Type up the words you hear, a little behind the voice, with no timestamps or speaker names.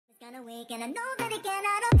When I wake and I know that it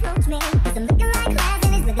cannot approach me, 'cause I'm looking like glass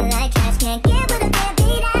and it's looking like trash. Can't get with a bad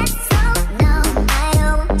beat ass. So no, I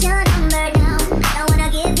don't want your number, no. I don't wanna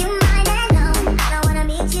give you mine, and no, I don't wanna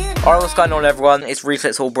meet you. Alright, what's going on everyone? It's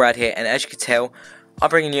Reflex or Brad here, and as you can tell, I'm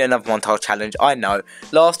bringing you another montage challenge. I know,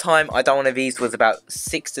 last time I done one of these was about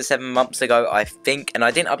 6 to 7 months ago, I think, and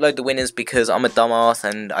I didn't upload the winners because I'm a dumbass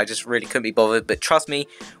and I just really couldn't be bothered. But trust me,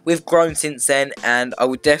 we've grown since then, and I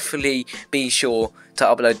will definitely be sure to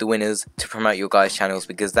upload the winners to promote your guys' channels,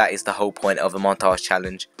 because that is the whole point of a montage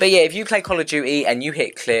challenge. But yeah, if you play Call of Duty and you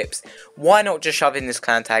hit clips, why not just shove in this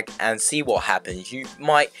Clantag and see what happens? You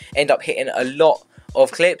might end up hitting a lot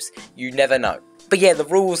of clips, you never know. But yeah, the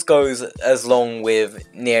rules goes as long with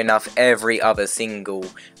near enough every other single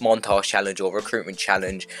montage challenge or recruitment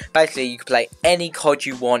challenge. Basically, you can play any COD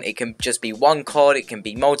you want. It can just be one COD, it can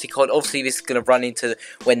be multi-COD. Obviously, this is going to run into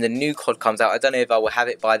when the new COD comes out. I don't know if I will have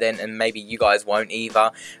it by then, and maybe you guys won't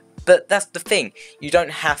either. But that's the thing, you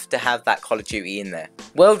don't have to have that Call of Duty in there.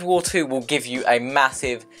 World War II will give you a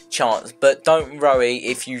massive chance, but don't worry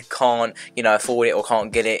if you can't, afford it or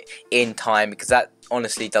can't get it in time, because that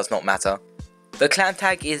honestly does not matter. The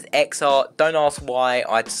Clantag is XR. Don't ask why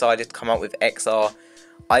I decided to come up with XR.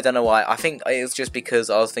 I don't know why. I think it was just because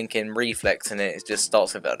I was thinking Reflex and it just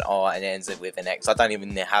starts with an R and ends with an X. I don't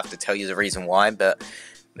even have to tell you the reason why, but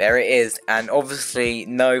there it is. And obviously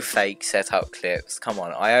no fake setup clips. Come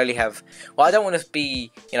on, I only have, well, I don't want to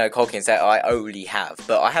be, cocky and say I only have,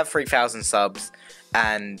 but I have 3,000 subs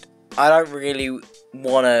and I don't really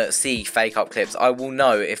want to see fake up clips. I will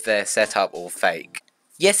know if they're set up or fake.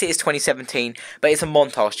 Yes, it is 2017, but it's a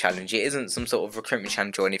montage challenge. It isn't some sort of recruitment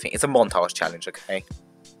challenge or anything. It's a montage challenge, okay?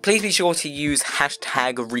 Please be sure to use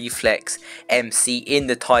hashtag ReflexMC in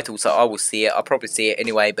the title so I will see it. I'll probably see it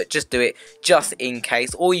anyway, but just do it just in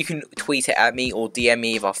case. Or you can tweet it at me or DM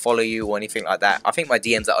me if I follow you or anything like that. I think my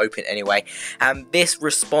DMs are open anyway. And this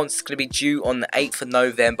response is going to be due on the 8th of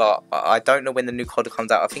November. I don't know when the new COD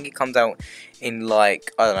comes out. I think it comes out in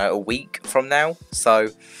like, I don't know, a week from now. So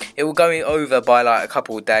it will go over by like a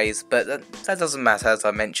couple of days, but that doesn't matter, as I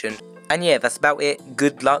mentioned. And yeah, that's about it.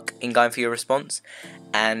 Good luck in going for your response.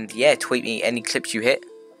 And yeah, tweet me any clips you hit.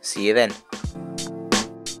 See you then.